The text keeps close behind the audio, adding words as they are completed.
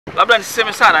Labda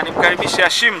nisiseme sana, nimkaribishe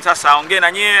Hasheem sasa aongee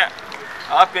na nyie,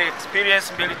 awape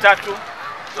experience 2-3.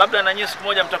 Labda na nyie siku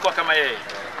moja mtakuwa kama yeye.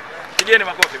 Pigeni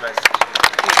makofi basi.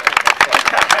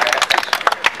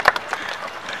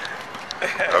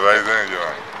 Habari zenu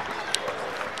jamani.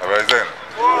 Habari zenu.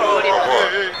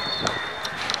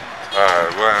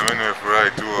 Bwana, mimi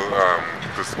nimefurahi tu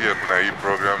kusikia kuna hii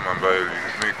program ambayo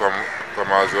mimi kwa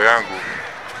mawazo yangu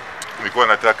nilikuwa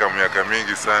nataka miaka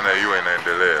mingi sana iwe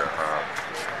inaendelea.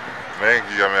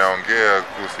 Mengi yameongea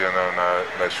kuhusiana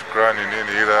na shukrani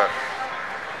nini, ila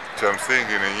cha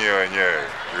msingi ni nyinyi wenyewe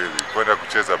really kwenda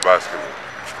kucheza basketball.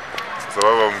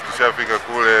 Sababu mkishafika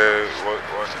kule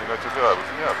tunachezea hapa,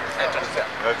 si hapa?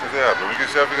 Tunachezea hapa.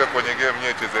 Mkishafika kwenye game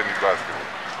nyewe chezeni basketball.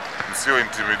 Msio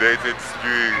intimidated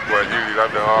sijui kwa ajili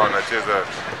labda wao wanacheza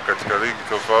katika ligi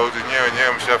tofauti. Nyewe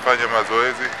wenyewe mshafanya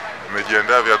mazoezi,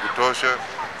 mmejiandaa vya kutosha.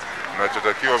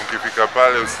 Mnachotakiwa mkifika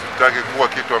pale usitake kuwa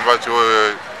kitu ambacho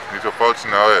wewe ni tofauti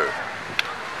na wewe.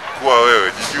 Kuwa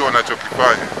wewe, jijua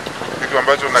unachokifanya. Kitu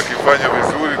ambacho unakifanya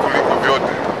vizuri kuliko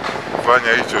vyote,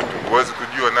 fanya hicho tu. Huwezi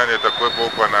kujua nani atakuwepo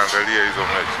huko anaangalia hizo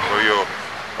mechi. Kwa hiyo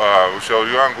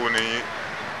ushauri wangu ni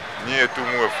nyie tu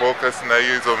muwe focus na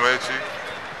hizo mechi.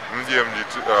 Mje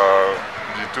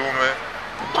mjitume,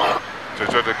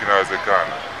 chochote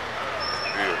kinawezekana.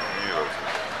 Ndio,